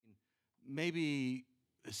maybe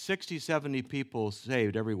 60, 70 people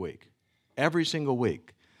saved every single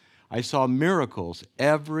week. I saw miracles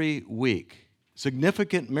every week,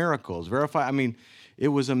 significant miracles, verified. I mean, it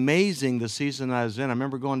was amazing the season I was in. I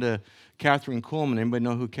remember going to Catherine Kuhlman. Anybody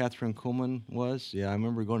know who Catherine Kuhlman was? Yeah, I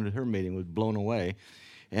remember going to her meeting, was blown away.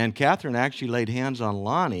 And Catherine actually laid hands on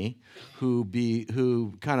Lonnie,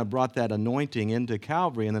 who kind of brought that anointing into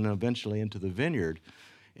Calvary and then eventually into the vineyard.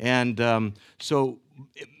 And so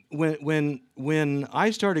when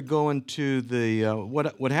I started going to the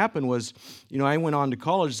what happened was, I went on to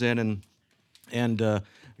college then and I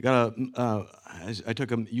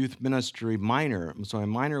took a youth ministry minor. So my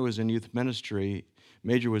minor was in youth ministry,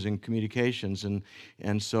 major was in communications,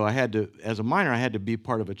 and so I had to, as a minor, I had to be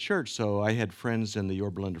part of a church. So I had friends in the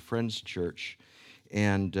Yorba Linda Friends Church,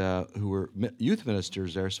 and who were youth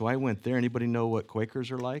ministers there. So I went there. Anybody know what Quakers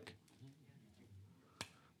are like?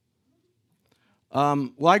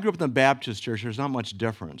 Well, I grew up in the Baptist church. There's not much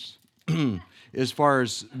difference as far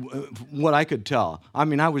as what I could tell. I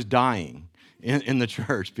mean, I was dying in the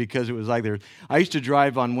church because it was like I used to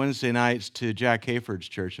drive on Wednesday nights to Jack Hayford's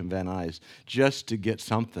church in Van Nuys just to get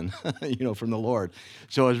something, from the Lord.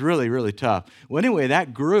 So it was really, really tough. Well, anyway,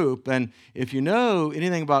 that group, and if you know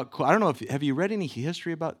anything about, I don't know, have you read any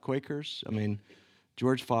history about Quakers? I mean,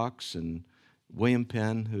 George Fox and William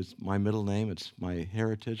Penn, who's my middle name. It's my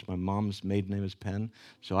heritage. My mom's maiden name is Penn.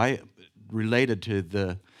 So I related to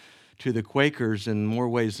the Quakers in more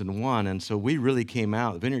ways than one. And so we really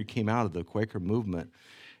the Vineyard came out of the Quaker movement.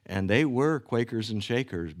 And they were Quakers and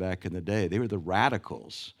Shakers back in the day. They were the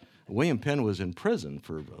radicals. William Penn was in prison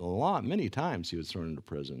for many times he was thrown into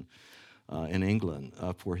prison in England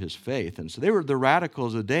for his faith. And so they were the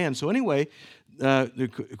radicals of the day. And so anyway, the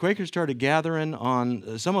Quakers started gathering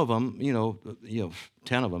on, some of them,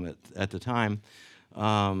 10 of them at the time,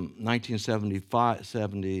 1975,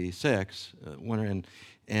 76,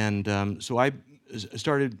 so I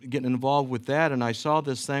started getting involved with that, and I saw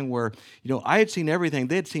this thing where, I had seen everything.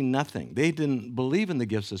 They had seen nothing. They didn't believe in the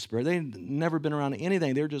gifts of the Spirit. They'd never been around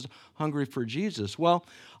anything. They were just hungry for Jesus. Well,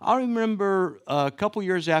 I remember a couple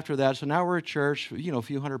years after that, so now we're a church, a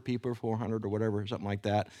few hundred people, 400 or whatever, something like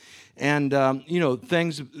that. And,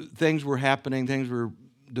 things were happening, things were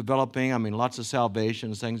developing. I mean, lots of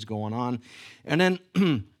salvations, things going on. And then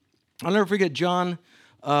I'll never forget John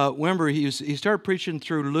Wimber. He started preaching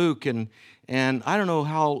through Luke, and I don't know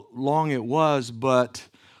how long it was, but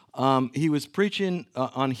he was preaching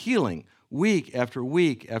on healing week after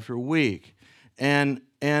week after week. And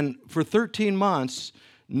for 13 months,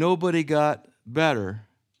 nobody got better.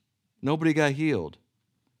 Nobody got healed.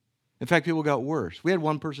 In fact, people got worse. We had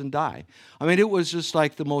one person die. I mean, it was just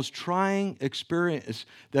like the most trying experience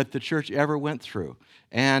that the church ever went through.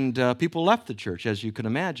 And people left the church, as you can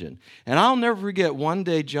imagine. And I'll never forget, one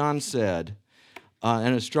day John said,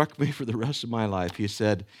 and it struck me for the rest of my life, he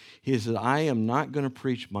said, I am not going to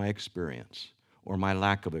preach my experience or my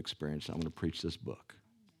lack of experience. I'm going to preach this book.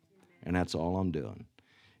 And that's all I'm doing.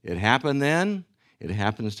 It happened then. It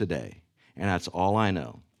happens today. And that's all I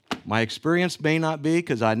know. My experience may not be,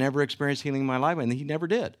 because I never experienced healing in my life, and he never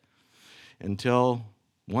did. Until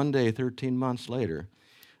one day, 13 months later,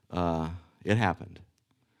 it happened.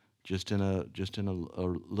 Just in a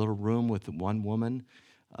little room with one woman.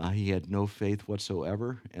 He had no faith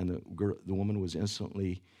whatsoever, and the woman was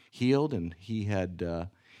instantly healed, and he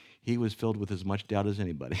was filled with as much doubt as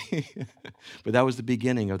anybody. But that was the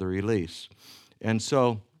beginning of the release. And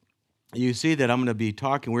so you see that I'm going to be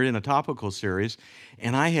talking, we're in a topical series,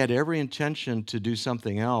 and I had every intention to do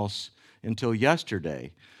something else until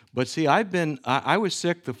yesterday. But see, I was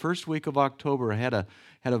sick the first week of October. I had a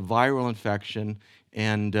viral infection,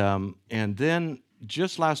 and then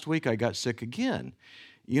just last week I got sick again.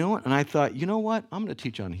 And I thought, you know what? I'm going to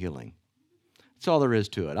teach on healing. That's all there is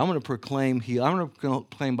to it. I'm going to proclaim I'm going to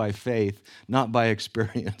proclaim by faith, not by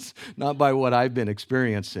experience, not by what I've been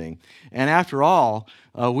experiencing. And after all,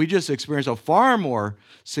 we just experienced a far more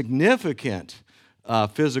significant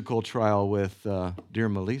physical trial with dear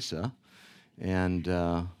Melissa, and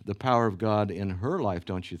the power of God in her life,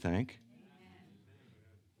 don't you think?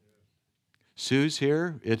 Sue's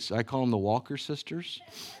here. I call them the Walker sisters.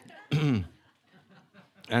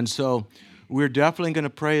 And so we're definitely going to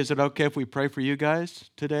pray. Is it okay if we pray for you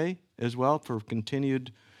guys today as well for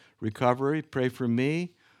continued recovery? Pray for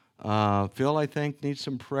me. Phil, I think, needs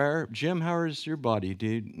some prayer. Jim, how is your body? Do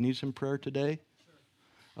you need some prayer today?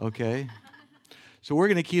 Okay. So we're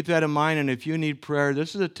going to keep that in mind, and if you need prayer,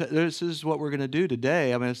 this is what we're going to do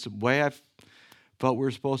today. I mean, it's the way I felt we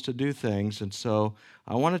were supposed to do things, and so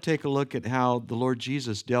I want to take a look at how the Lord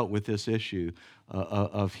Jesus dealt with this issue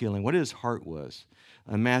of healing, what his heart was.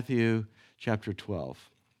 Matthew chapter 12.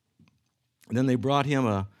 And then they brought him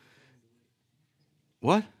a,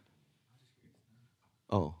 what?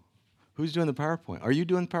 Oh, who's doing the PowerPoint? Are you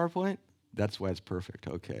doing PowerPoint? That's why it's perfect,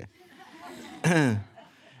 okay.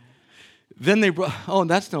 Then they brought, oh,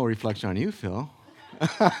 that's no reflection on you, Phil.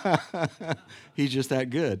 He's just that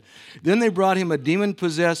good. Then they brought him a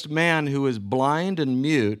demon-possessed man who was blind and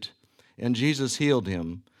mute, and Jesus healed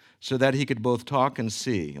him so that he could both talk and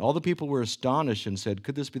see. All the people were astonished and said,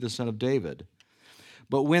 could this be the son of David?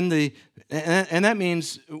 But when and that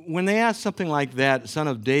means when they ask something like that, son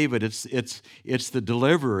of David, it's the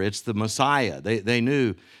deliverer, it's the Messiah. They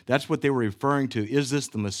knew that's what they were referring to. Is this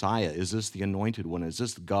the Messiah? Is this the anointed one? Is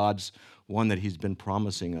this God's one that he's been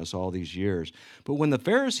promising us all these years? But when the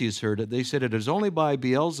Pharisees heard it, they said, it is only by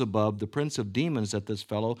Beelzebub, the prince of demons, that this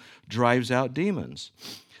fellow drives out demons.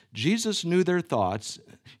 Jesus knew their thoughts.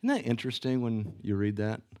 Isn't that interesting when you read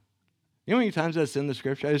that? You know how many times that's in the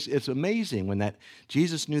scripture? It's amazing when that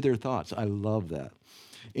Jesus knew their thoughts. I love that.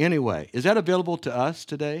 Anyway, is that available to us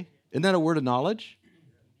today? Isn't that a word of knowledge?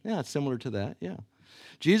 Yeah, it's similar to that, yeah.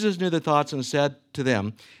 Jesus knew their thoughts and said to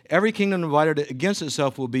them, every kingdom divided against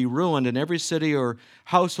itself will be ruined, and every city or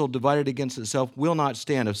household divided against itself will not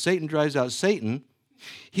stand. If Satan drives out Satan,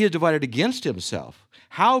 he is divided against himself.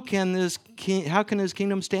 How can his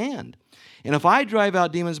kingdom stand? And if I drive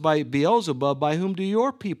out demons by Beelzebub, by whom do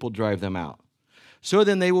your people drive them out? So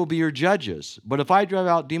then they will be your judges. But if I drive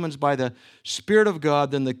out demons by the Spirit of God,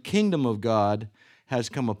 then the kingdom of God has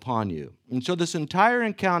come upon you. And so this entire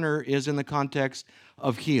encounter is in the context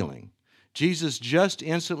of healing. Jesus just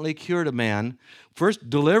instantly cured a man, first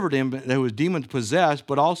delivered him that was demon-possessed,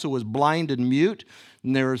 but also was blind and mute.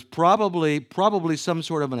 And there was probably some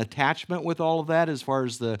sort of an attachment with all of that as far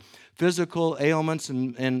as the physical ailments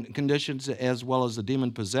and conditions as well as the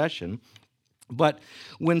demon possession. But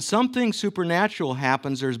when something supernatural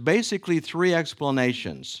happens, there's basically three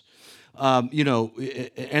explanations. And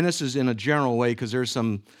this is in a general way because there's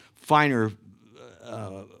some finer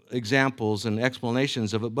examples and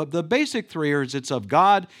explanations of it. But the basic three are it's of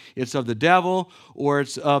God, it's of the devil, or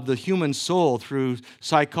it's of the human soul through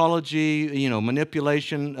psychology,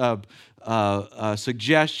 manipulation,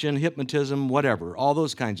 suggestion, hypnotism, whatever, all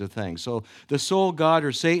those kinds of things. So the soul, God,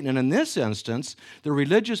 or Satan, and in this instance, the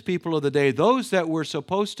religious people of the day, those that were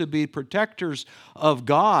supposed to be protectors of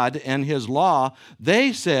God and his law,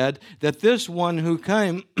 they said that this one who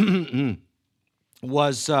came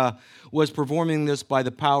was performing this by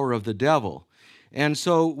the power of the devil. And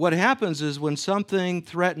so what happens is when something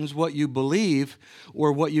threatens what you believe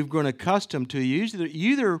or what you've grown accustomed to, you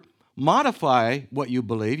either modify what you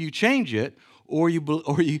believe, you change it, or you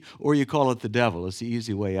call it the devil. It's the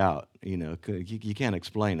easy way out. You can't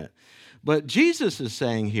explain it. But Jesus is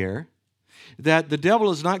saying here that the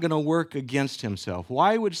devil is not going to work against himself.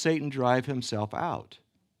 Why would Satan drive himself out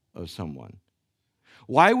of someone?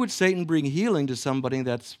 Why would Satan bring healing to somebody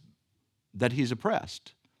that he's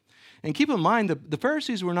oppressed? And keep in mind, the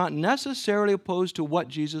Pharisees were not necessarily opposed to what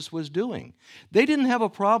Jesus was doing. They didn't have a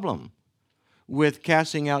problem with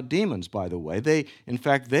casting out demons, by the way. In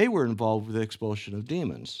fact, they were involved with the expulsion of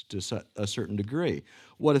demons to a certain degree.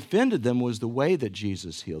 What offended them was the way that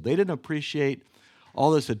Jesus healed. They didn't appreciate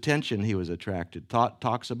all this attention he was attracted.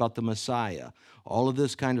 Talks about the Messiah, all of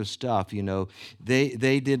this kind of stuff. They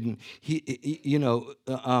didn't. He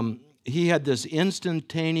had this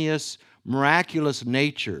instantaneous, miraculous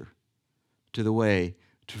nature to the way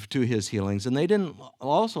to his healings, and they didn't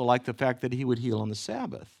also like the fact that he would heal on the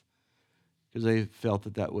Sabbath because they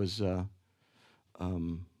felt that was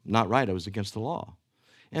not right. It was against the law.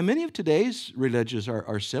 And many of today's religions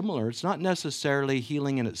are similar. It's not necessarily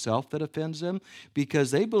healing in itself that offends them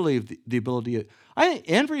because they believe the ability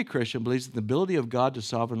every Christian believes in the ability of God to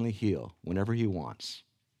sovereignly heal whenever he wants.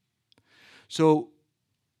 So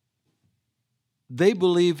they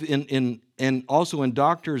believe in also in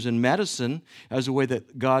doctors and medicine as a way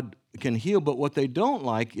that God can heal, but what they don't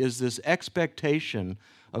like is this expectation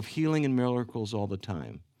of healing and miracles all the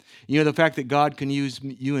time. The fact that God can use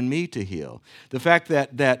you and me to heal. The fact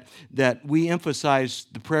that we emphasize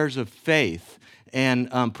the prayers of faith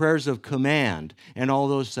and prayers of command and all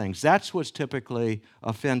those things. That's what's typically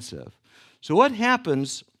offensive. So what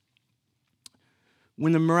happens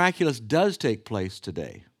when the miraculous does take place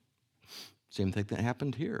today? Same thing that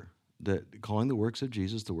happened here. Calling the works of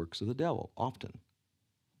Jesus the works of the devil, often.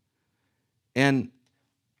 And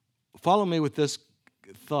follow me with this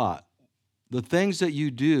thought. The things that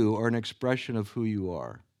you do are an expression of who you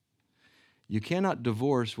are. You cannot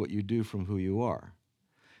divorce what you do from who you are.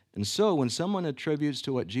 And so when someone attributes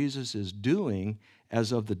to what Jesus is doing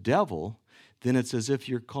as of the devil, then it's as if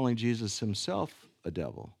you're calling Jesus himself a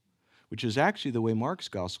devil, which is actually the way Mark's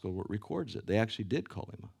gospel records it. They actually did call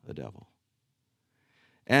him a devil.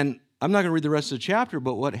 And I'm not going to read the rest of the chapter,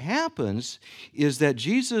 but what happens is that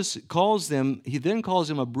Jesus calls them, he then calls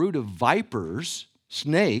them a brood of vipers,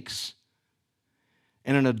 snakes,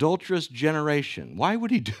 and an adulterous generation. Why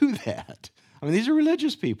would he do that? I mean, these are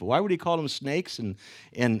religious people. Why would he call them snakes and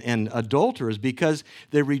adulterers? Because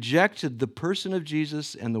they rejected the person of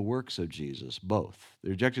Jesus and the works of Jesus, both.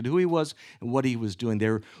 They rejected who he was and what he was doing.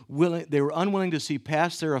 They were unwilling to see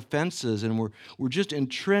past their offenses and were just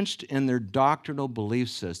entrenched in their doctrinal belief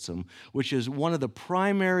system, which is one of the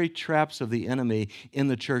primary traps of the enemy in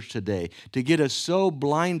the church today, to get us so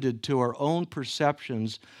blinded to our own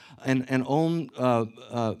perceptions and own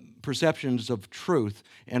perceptions of truth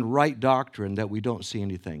and right doctrine that we don't see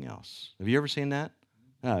anything else. Have you ever seen that?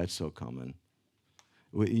 It's so common.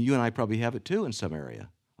 You and I probably have it too in some area.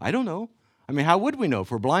 I don't know. I mean, how would we know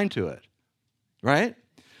if we're blind to it? Right?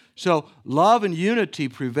 So love and unity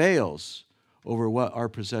prevails over what our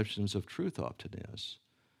perceptions of truth often is.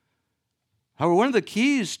 However, one of the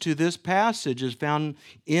keys to this passage is found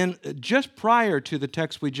in just prior to the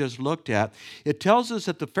text we just looked at. It tells us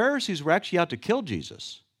that the Pharisees were actually out to kill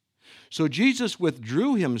Jesus. So Jesus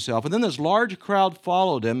withdrew himself, and then this large crowd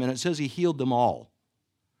followed him, and it says he healed them all,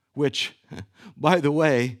 which, by the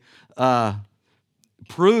way,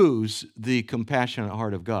 proves the compassionate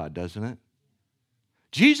heart of God, doesn't it?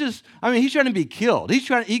 Jesus, I mean, he's trying to be killed. He's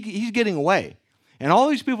getting away, and all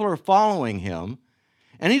these people are following him,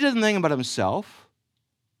 and he doesn't think about himself.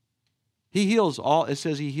 He heals all. It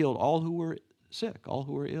says he healed all who were sick, all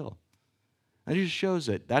who were ill. And it just shows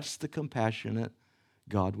that that's the compassionate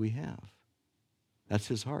God we have. That's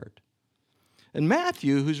his heart. And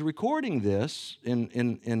Matthew, who's recording this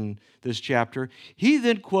in this chapter, he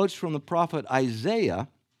then quotes from the prophet Isaiah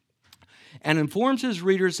and informs his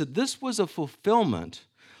readers that this was a fulfillment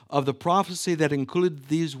of the prophecy that included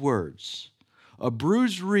these words: a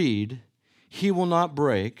bruised reed he will not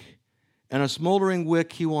break, and a smoldering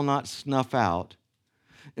wick he will not snuff out,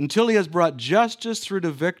 until he has brought justice through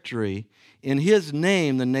to victory. In his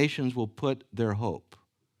name the nations will put their hope.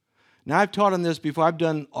 Now, I've taught on this before. I've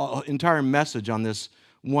done an entire message on this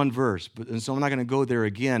one verse, and so I'm not going to go there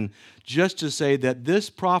again, just to say that this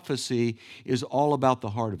prophecy is all about the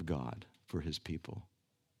heart of God for his people.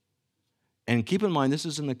 And keep in mind, this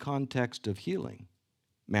is in the context of healing.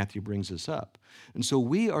 Matthew brings this up. And so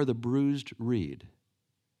we are the bruised reed,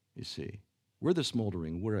 you see. We're the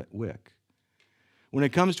smoldering wick. When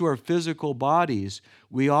it comes to our physical bodies,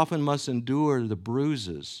 we often must endure the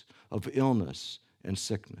bruises of illness and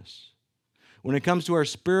sickness. When it comes to our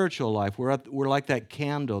spiritual life, we're like that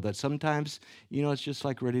candle that sometimes, it's just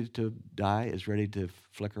like ready to die, it's ready to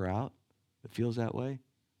flicker out. It feels that way.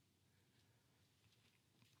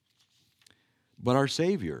 But our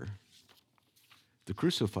Savior, the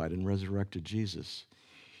crucified and resurrected Jesus,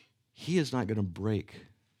 he is not going to break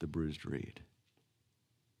the bruised reed.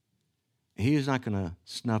 He is not going to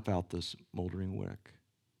snuff out this moldering wick.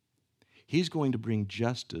 He's going to bring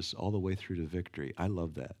justice all the way through to victory. I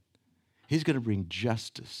love that. He's going to bring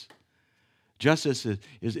justice. Justice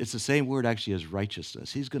it's the same word actually as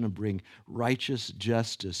righteousness. He's going to bring righteous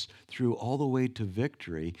justice through all the way to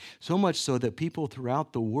victory, so much so that people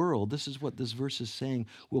throughout the world, this is what this verse is saying,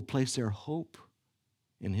 will place their hope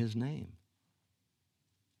in his name.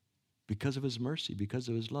 Because of his mercy, because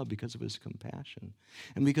of his love, because of his compassion.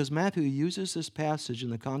 And because Matthew uses this passage in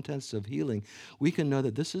the context of healing, we can know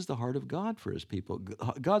that this is the heart of God for his people.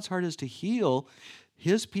 God's heart is to heal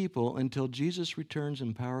his people until Jesus returns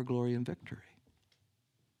in power, glory, and victory.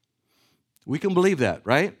 We can believe that,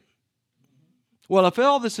 right? Well, if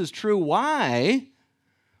all this is true, why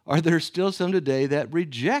are there still some today that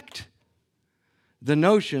reject the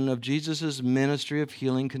notion of Jesus' ministry of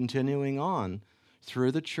healing continuing on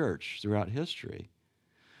through the church, throughout history?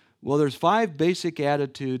 Well, there's 5 basic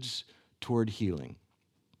attitudes toward healing.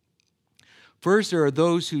 First, there are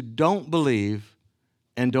those who don't believe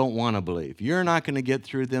and don't want to believe. You're not going to get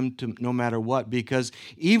through them no matter what, because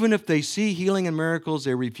even if they see healing and miracles,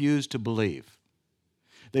 they refuse to believe.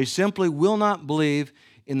 They simply will not believe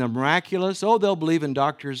in the miraculous. They'll believe in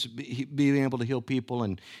doctors being able to heal people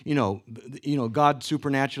and, God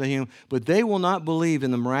supernaturally healing, but they will not believe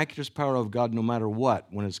in the miraculous power of God no matter what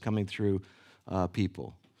when it's coming through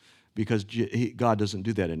people, because God doesn't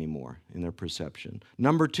do that anymore in their perception.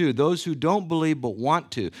 Number 2, those who don't believe but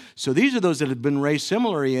want to. So these are those that have been raised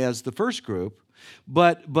similarly as the first group,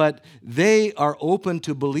 but they are open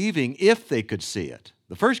to believing if they could see it.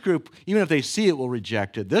 The first group, even if they see it, will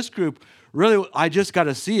reject it. This group, really, I just got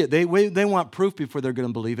to see it. They want proof before they're going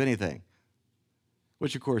to believe anything.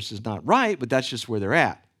 which of course is not right, but that's just where they're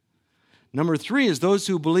at. Number 3 is those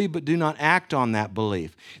who believe but do not act on that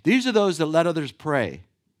belief. These are those that let others pray.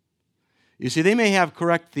 You see, they may have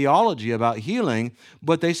correct theology about healing,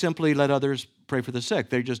 but they simply let others pray for the sick.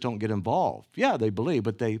 They just don't get involved. Yeah, they believe,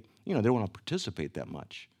 but they don't want to participate that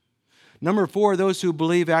much. Number 4, those who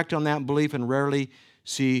believe act on that belief and rarely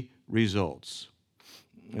see results.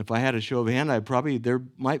 If I had a show of hand,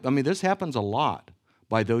 this happens a lot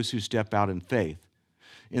by those who step out in faith,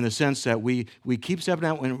 in the sense that we keep stepping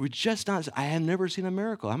out and we're just not, I have never seen a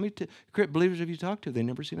miracle. How many believers have you talked to? They've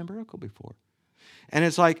never seen a miracle before. And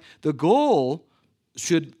it's like the goal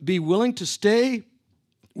should be willing to stay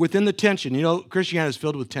within the tension. You know, Christianity is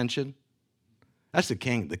filled with tension. That's the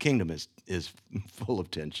kingdom is full of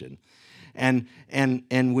tension. And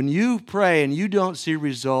when you pray and you don't see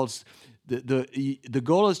results, the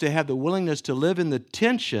goal is to have the willingness to live in the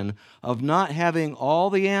tension of not having all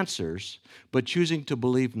the answers, but choosing to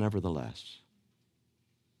believe nevertheless.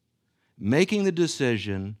 Making the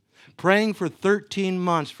decision, praying for 13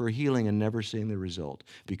 months for healing and never seeing the result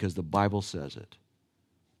because the Bible says it.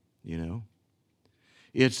 You know?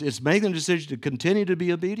 It's making the decision to continue to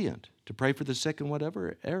be obedient, to pray for the sick in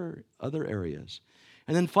whatever other areas.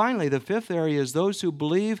 And then finally, the 5th area is those who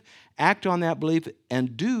believe, act on that belief,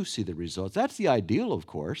 and do see the results. That's the ideal, of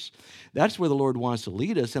course. That's where the Lord wants to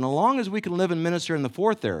lead us. And as long as we can live and minister in the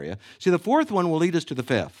 4th area, see, the 4th one will lead us to the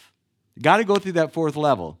 5th. You got to go through that 4th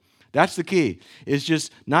level. That's the key. It's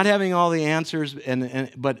just not having all the answers,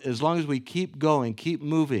 but as long as we keep going, keep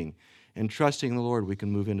moving, and trusting the Lord, we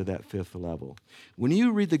can move into that 5th level. When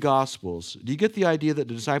you read the Gospels, do you get the idea that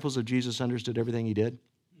the disciples of Jesus understood everything he did?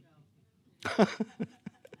 No.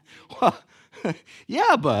 Well,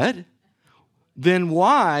 yeah, but then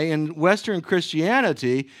why in Western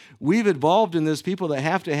Christianity we've evolved in this people that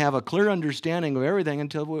have to have a clear understanding of everything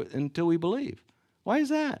until we believe? Why is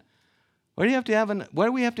that? Why do we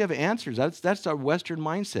have to have answers? That's our Western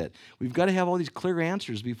mindset. We've got to have all these clear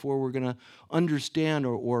answers before we're going to understand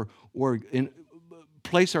or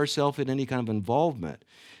place ourselves in any kind of involvement.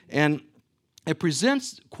 And it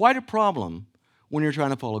presents quite a problem when you're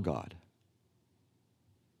trying to follow God.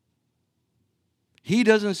 He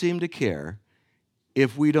doesn't seem to care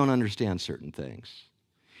if we don't understand certain things.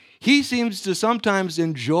 He seems to sometimes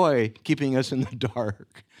enjoy keeping us in the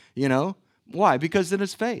dark. You know? Why? Because then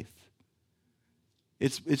it's faith.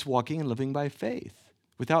 It's walking and living by faith.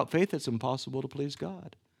 Without faith, it's impossible to please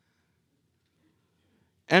God.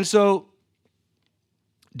 And so,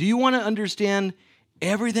 do you want to understand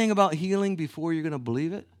everything about healing before you're going to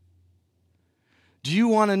believe it? Do you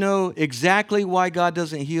want to know exactly why God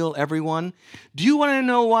doesn't heal everyone? Do you want to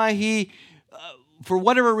know why He, for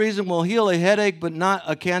whatever reason, will heal a headache but not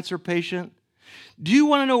a cancer patient? Do you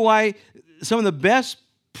want to know why some of the best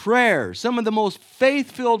prayers, some of the most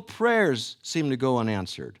faith-filled prayers seem to go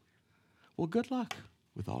unanswered? Well, good luck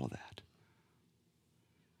with all of that.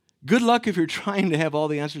 Good luck if you're trying to have all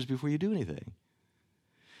the answers before you do anything.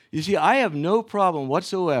 You see, I have no problem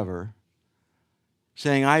whatsoever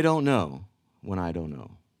saying I don't know when I don't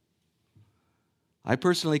know. I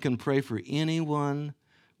personally can pray for anyone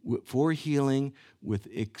for healing with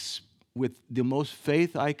the most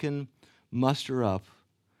faith I can muster up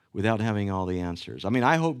without having all the answers. I mean,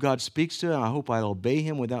 I hope God speaks to him. I hope I'll obey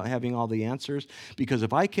him without having all the answers. Because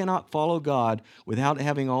if I cannot follow God without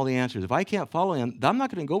having all the answers, if I can't follow him, I'm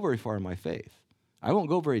not going to go very far in my faith. I won't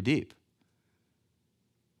go very deep.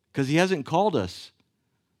 Because he hasn't called us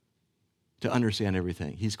to understand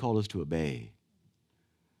everything. He's called us to obey.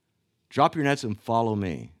 Drop your nets and follow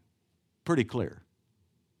me. Pretty clear.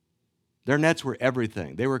 Their nets were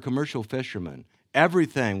everything. They were commercial fishermen.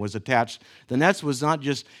 Everything was attached. The nets was not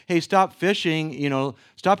just, hey, stop fishing,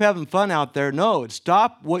 stop having fun out there. No,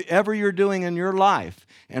 stop whatever you're doing in your life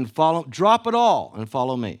and drop it all and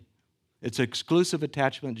follow me. It's exclusive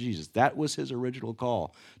attachment to Jesus. That was his original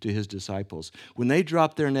call to his disciples. When they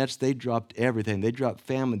dropped their nets, they dropped everything. They dropped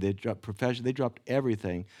family, they dropped profession, they dropped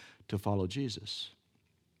everything to follow Jesus.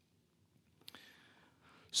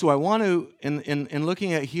 So I want to, in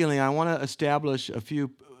looking at healing, I want to establish a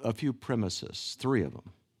few premises, 3 of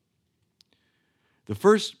them. The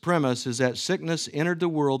first premise is that sickness entered the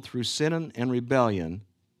world through sin and rebellion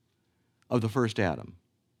of the first Adam.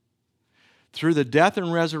 Through the death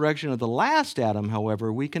and resurrection of the last Adam,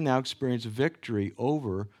 however, we can now experience victory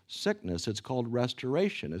over sickness. It's called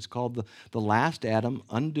restoration. It's called the last Adam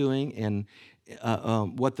undoing and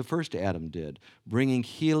what the first Adam did, bringing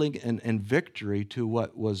healing and victory to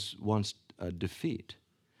what was once defeat.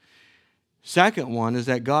 Second one is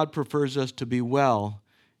that God prefers us to be well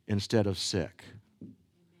instead of sick.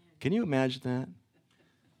 Can you imagine that?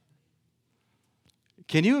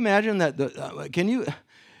 Can you imagine that? Can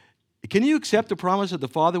you accept the promise that the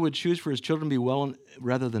Father would choose for his children to be well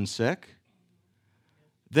rather than sick?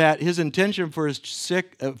 That his intention for his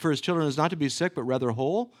children is not to be sick, but rather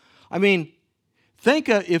whole? I mean, think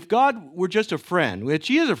if God were just a friend, which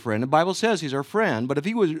he is a friend, the Bible says he's our friend, but if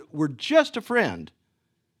he were just a friend,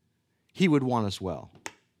 he would want us well.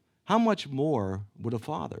 How much more would a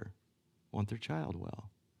father want their child well?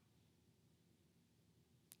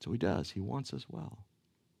 So he does. He wants us well.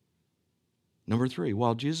 Number 3,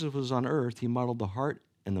 while Jesus was on earth, he modeled the heart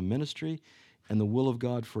and the ministry and the will of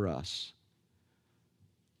God for us.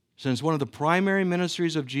 Since one of the primary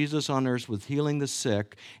ministries of Jesus on earth was healing the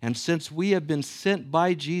sick, and since we have been sent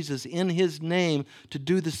by Jesus in his name to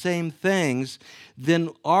do the same things,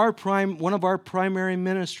 then one of our primary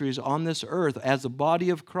ministries on this earth as the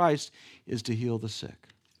body of Christ is to heal the sick.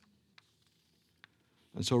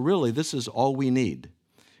 And so really, this is all we need.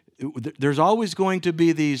 There's always going to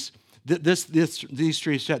be these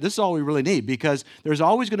three steps. This is all we really need, because there's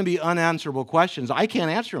always going to be unanswerable questions. I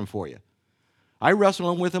can't answer them for you. I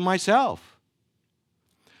wrestle with them myself.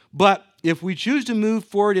 But if we choose to move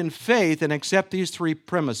forward in faith and accept these 3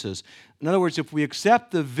 premises, in other words, if we accept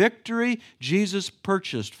the victory Jesus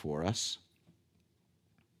purchased for us,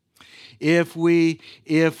 if we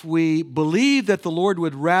believe that the Lord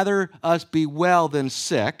would rather us be well than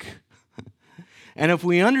sick, and if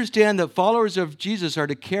we understand that followers of Jesus are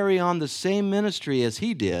to carry on the same ministry as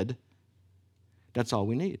he did, that's all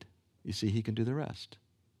we need. You see, he can do the rest.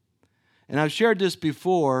 And I've shared this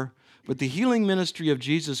before, but the healing ministry of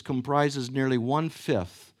Jesus comprises nearly 1/5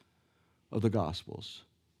 of the Gospels.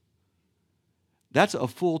 That's a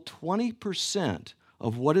full 20%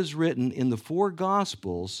 of what is written in the 4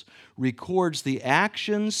 Gospels records the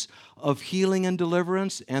actions of healing and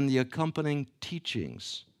deliverance and the accompanying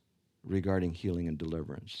teachings regarding healing and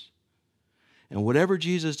deliverance. And whatever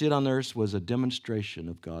Jesus did on earth was a demonstration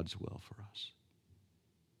of God's will for us.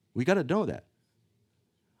 We got to know that.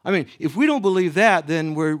 I mean, if we don't believe that,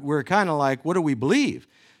 then we're kind of like, what do we believe?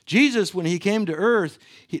 Jesus, when he came to earth,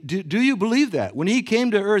 do you believe that? When he came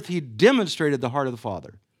to earth, he demonstrated the heart of the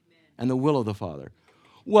Father and the will of the Father.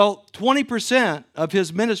 Well, 20% of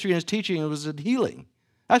his ministry and his teaching was in healing.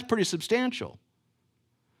 That's pretty substantial.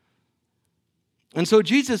 And so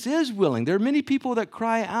Jesus is willing. There are many people that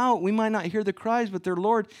cry out. We might not hear the cries, but their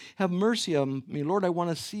Lord, have mercy on me. Lord, I want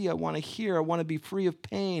to see. I want to hear. I want to be free of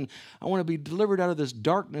pain. I want to be delivered out of this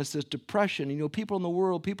darkness, this depression. You know, people in the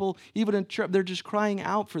world, people even in church, they're just crying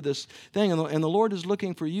out for this thing. And the Lord is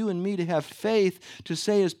looking for you and me to have faith to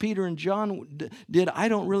say, as Peter and John did, I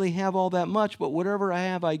don't really have all that much, but whatever I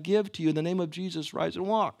have, I give to you. In the name of Jesus, rise and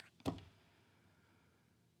walk.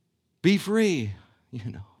 Be free,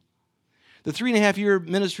 you know. The 3.5-year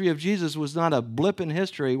ministry of Jesus was not a blip in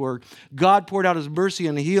history where God poured out his mercy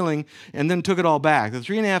and healing and then took it all back. The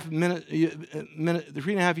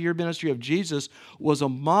 3.5-year ministry of Jesus was a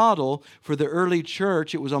model for the early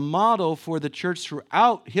church. It was a model for the church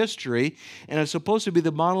throughout history, and it's supposed to be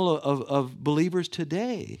the model of believers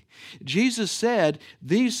today. Jesus said,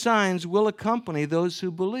 these signs will accompany those who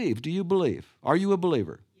believe. Do you believe? Are you a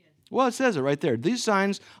believer? Yes. Well, it says it right there. These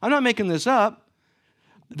signs, I'm not making this up.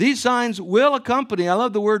 These signs will accompany, I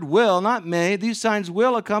love the word will, not may. These signs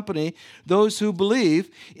will accompany those who believe.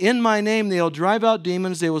 In my name they will drive out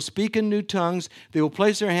demons, they will speak in new tongues, they will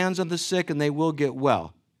place their hands on the sick, and they will get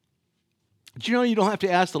well. Do you know you don't have to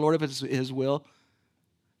ask the Lord if it's his will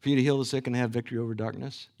for you to heal the sick and have victory over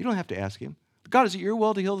darkness? You don't have to ask him. God, is it your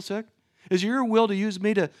will to heal the sick? Is it your will to use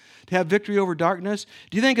me to have victory over darkness?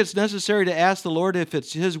 Do you think it's necessary to ask the Lord if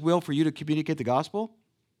it's his will for you to communicate the gospel?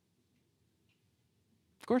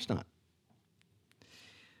 Of course not.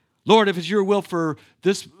 Lord, if it's your will for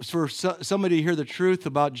somebody to hear the truth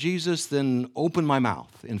about Jesus, then open my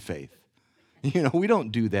mouth in faith. You know, we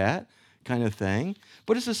don't do that kind of thing.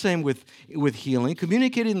 But it's the same with healing.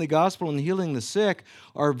 Communicating the gospel and healing the sick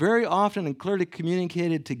are very often and clearly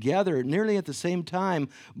communicated together nearly at the same time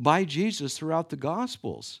by Jesus throughout the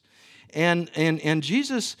Gospels. And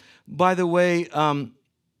Jesus, by the way,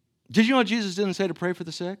 did you know Jesus didn't say to pray for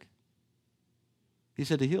the sick? He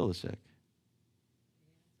said to heal the sick.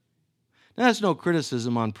 Now, that's no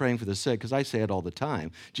criticism on praying for the sick, because I say it all the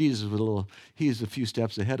time. Jesus was he's a few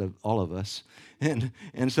steps ahead of all of us. And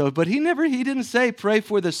so, but he didn't say pray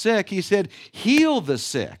for the sick. He said heal the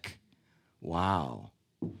sick. Wow.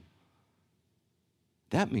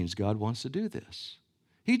 That means God wants to do this.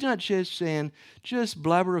 He's not just saying, just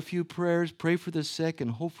blabber a few prayers, pray for the sick, and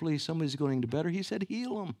hopefully somebody's going to better. He said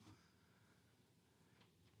heal them.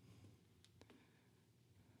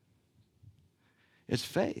 It's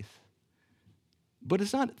faith. But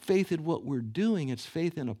it's not faith in what we're doing, it's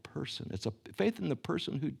faith in a person. It's a faith in the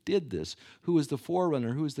person who did this, who is the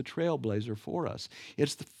forerunner, who is the trailblazer for us.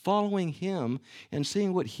 It's following him and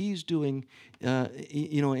seeing what he's doing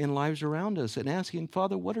in lives around us and asking,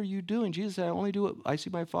 Father, what are you doing? Jesus said, I only do what I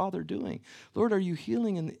see my Father doing. Lord, are you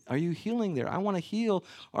healing? Are you healing there? I want to heal.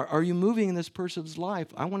 Are you moving in this person's life?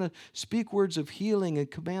 I want to speak words of healing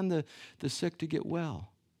and command the sick to get well.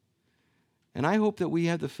 And I hope that we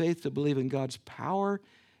have the faith to believe in God's power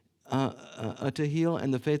to heal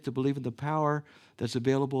and the faith to believe in the power that's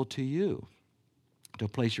available to you to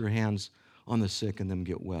place your hands on the sick and them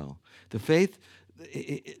get well. The faith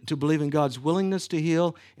to believe in God's willingness to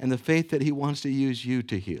heal and the faith that he wants to use you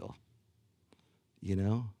to heal. You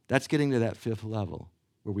know, that's getting to that fifth level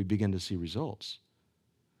where we begin to see results.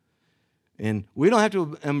 And we don't have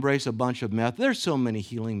to embrace a bunch of methods. There's so many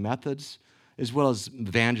healing methods, as well as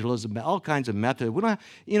evangelism, all kinds of methods. We don't have,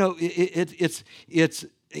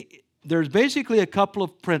 there's basically a couple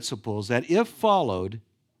of principles that, if followed,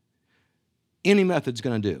 any method's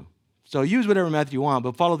going to do. So use whatever method you want,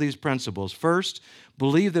 but follow these principles. First,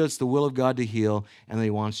 believe that it's the will of God to heal and that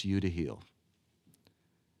he wants you to heal.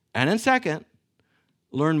 And then second,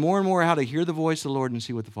 learn more and more how to hear the voice of the Lord and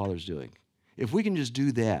see what the Father's doing. If we can just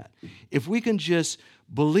do that, if we can just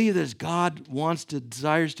believe that God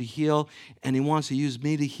desires to heal and he wants to use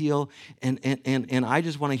me to heal, and I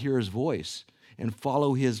just want to hear his voice and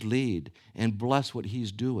follow his lead and bless what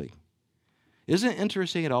he's doing. Isn't it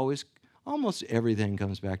interesting? Almost everything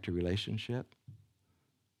comes back to relationship,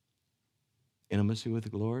 intimacy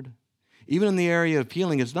with the Lord. Even in the area of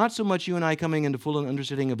healing, it's not so much you and I coming into full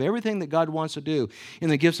understanding of everything that God wants to do in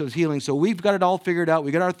the gifts of healing. So we've got it all figured out.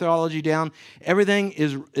 We got our theology down. Everything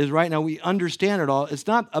is right now. We understand it all. It's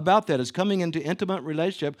not about that. It's coming into intimate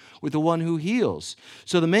relationship with the one who heals.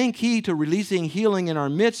 So the main key to releasing healing in our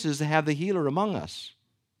midst is to have the healer among us.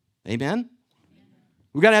 Amen?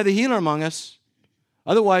 We've got to have the healer among us.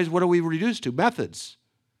 Otherwise, what are we reduced to? Methods.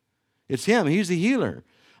 It's him. He's the healer.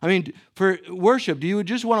 I mean, for worship, do you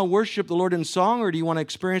just want to worship the Lord in song, or do you want to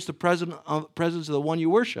experience the presence of the one you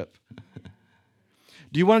worship?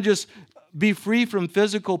 Do you want to just be free from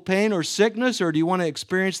physical pain or sickness, or do you want to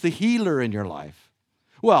experience the healer in your life?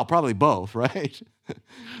 Well, probably both, right?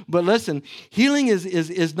 But listen, healing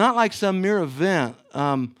is not like some mere event,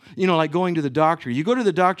 like going to the doctor. You go to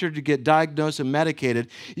the doctor to get diagnosed and medicated.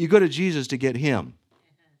 You go to Jesus to get him.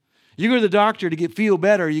 You go to the doctor to feel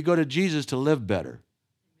better. You go to Jesus to live better.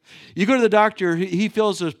 You go to the doctor, he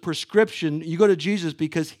fills a prescription. You go to Jesus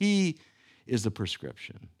because he is the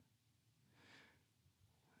prescription.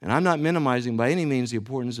 And I'm not minimizing by any means the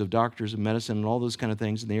importance of doctors and medicine and all those kind of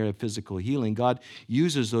things in the area of physical healing. God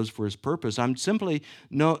uses those for his purpose. I'm simply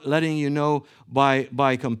letting you know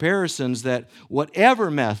by comparisons that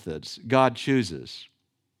whatever methods God chooses,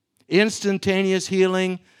 instantaneous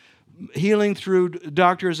healing through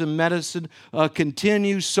doctors and medicine,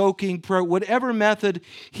 continued soaking prayer, whatever method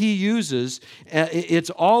he uses, it's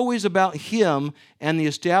always about him and the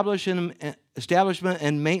establishment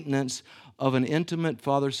and maintenance of an intimate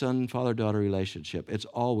father-son, father-daughter relationship. It's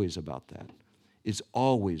always about that. It's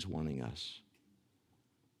always wanting us.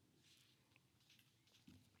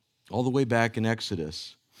 All the way back in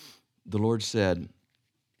Exodus, the Lord said,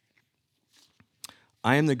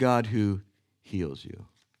 I am the God who heals you.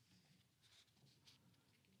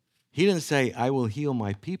 He didn't say, I will heal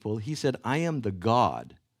my people. He said, I am the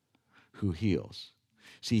God who heals.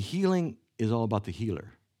 See, healing is all about the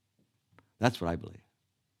healer. That's what I believe.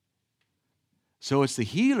 So it's the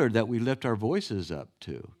healer that we lift our voices up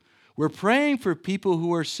to. We're praying for people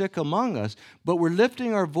who are sick among us, but we're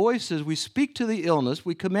lifting our voices. We speak to the illness.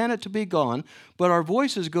 We command it to be gone, but our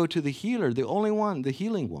voices go to the healer, the only one, the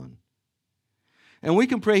healing one. And we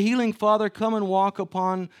can pray, healing Father, come and walk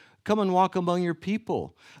among your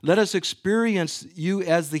people. Let us experience you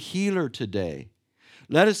as the healer today.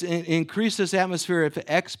 Let us increase this atmosphere of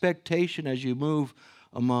expectation as you move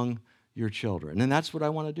among your children. And that's what I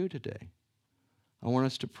want to do today. I want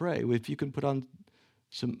us to pray. If you can put on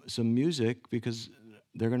some music, because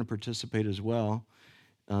they're going to participate as well.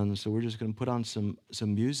 So we're just going to put on some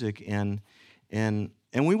music, and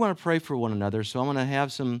we want to pray for one another. So I'm going to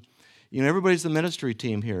have some, everybody's the ministry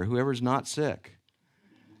team here. Whoever's not sick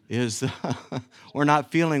is or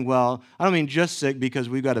not feeling well. I don't mean just sick because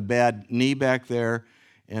we've got a bad knee back there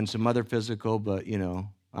and some other physical, but,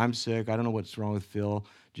 I'm sick. I don't know what's wrong with Phil.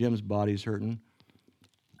 Jim's body's hurting.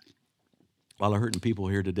 A lot of hurting people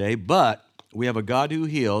here today, but we have a God who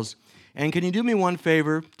heals. And can you do me one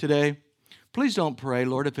favor today? Please don't pray,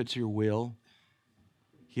 Lord, if it's your will,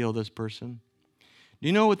 heal this person. Do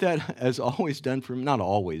you know what that has always done for me? Not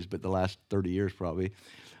always, but the last 30 years probably.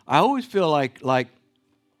 I always feel like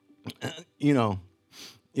you know,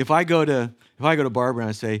 if I go to Barbara and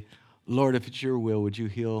I say, Lord, if it's your will, would you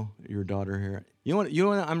heal your daughter here? You know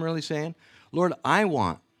what I'm really saying? Lord, I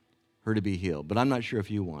want her to be healed, but I'm not sure if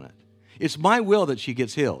you want it. It's my will that she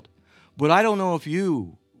gets healed, but I don't know if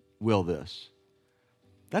you will this.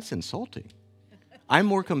 That's insulting. I'm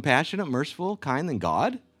more compassionate, merciful, kind than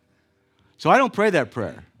God. So I don't pray that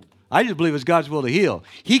prayer. I just believe it's God's will to heal.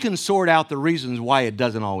 He can sort out the reasons why it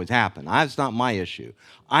doesn't always happen. That's not my issue.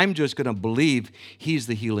 I'm just going to believe He's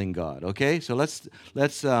the healing God, okay? So let's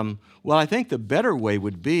well, I think the better way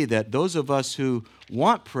would be that those of us who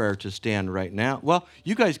want prayer to stand right now, well,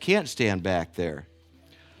 you guys can't stand back there.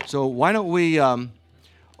 So why don't we,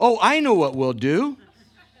 I know what we'll do.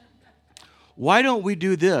 Why don't we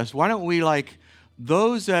do this? Why don't we, like,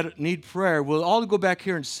 those that need prayer, we'll all go back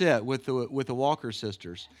here and sit with the Walker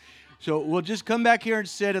sisters. So we'll just come back here and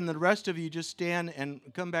sit, and the rest of you just stand and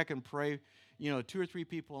come back and pray, 2 or 3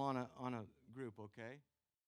 people on a group, okay?